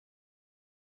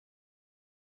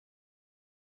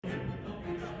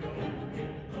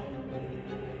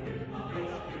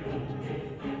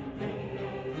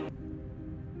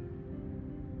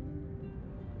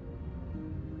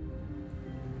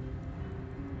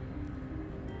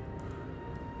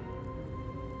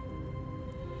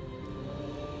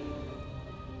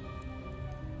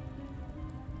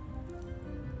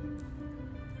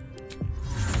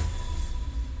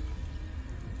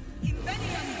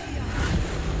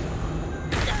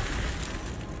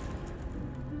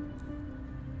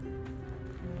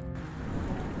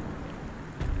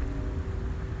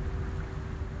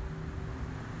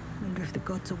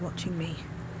gods are watching me.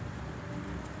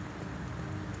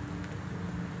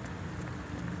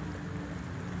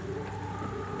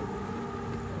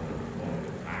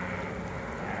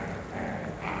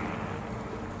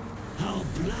 Our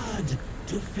blood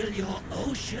to fill your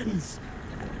oceans,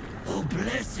 O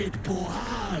blessed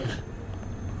Boal.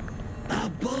 Our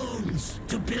bones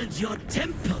to build your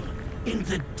temple in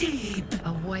the deep.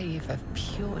 A wave of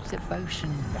pure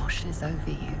devotion washes over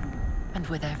you, and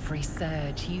with every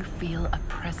surge you feel a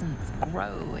presence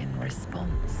grow in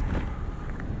response.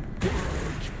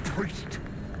 Bird priest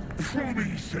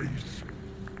promises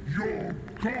your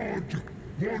god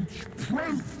wants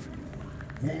proof,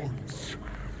 wants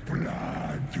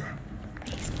blood.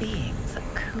 These beings are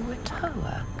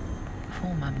Kuatoa,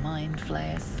 former Mind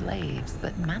Flayer slaves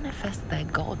that manifest their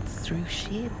gods through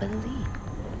sheer belief.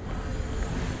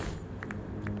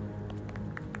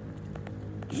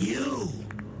 You,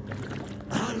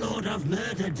 our Lord of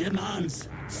Murder, demands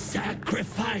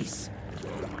sacrifice.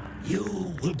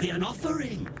 You will be an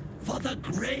offering for the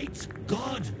great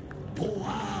god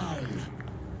Boal.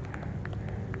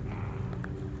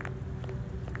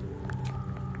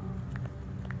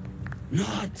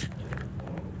 Not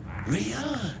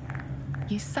real?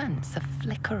 You sense a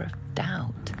flicker of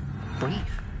doubt,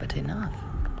 brief but enough.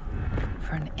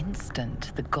 For an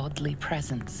instant, the godly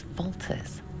presence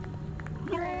falters.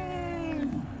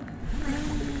 No!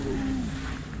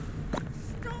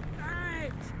 Stop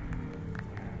that!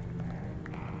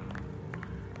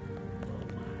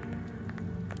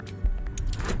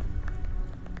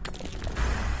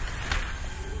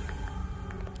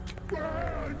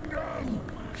 No!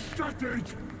 Shut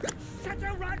it! Shut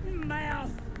a rotten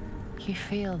mouth! You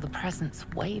feel the presence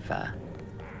waver.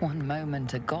 One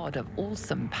moment a god of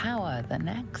awesome power, the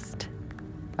next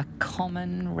a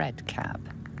common redcap.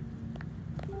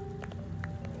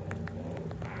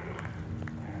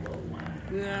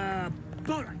 Ah,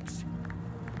 bollocks!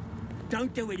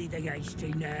 Don't do anything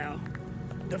hasty now.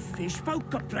 The fish folk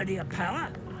got plenty of power.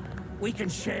 We can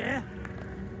share.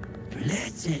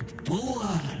 Blessed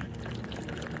Boal.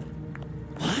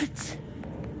 What?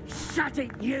 Shut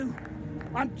it, you!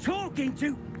 I'm talking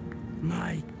to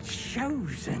my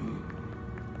chosen.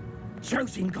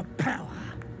 Chosen got power.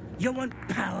 You want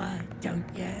power, don't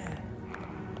you?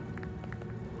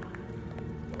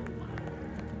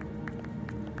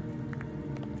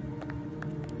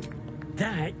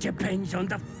 That depends on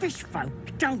the fish folk,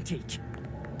 don't it?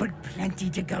 But plenty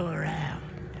to go around.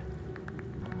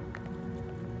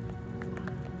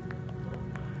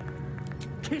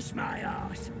 Kiss my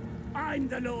ass. I'm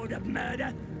the Lord of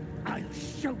Murder. I'll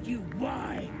show you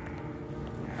why.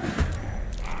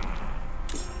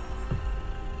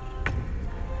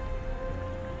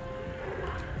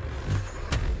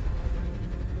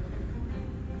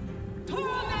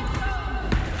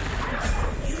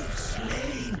 You've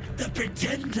slain the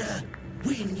pretender.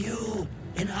 We knew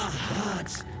in our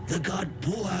hearts the god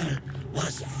Boal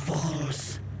was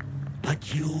false.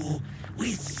 But you,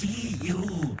 we see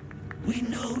you. We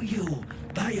know you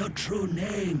by your true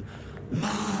name,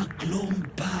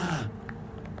 Maglumba.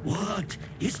 What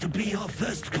is to be your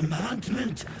first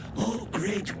commandment, O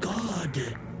great God?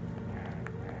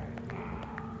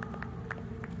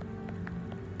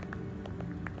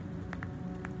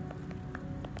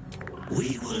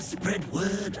 We will spread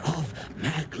word of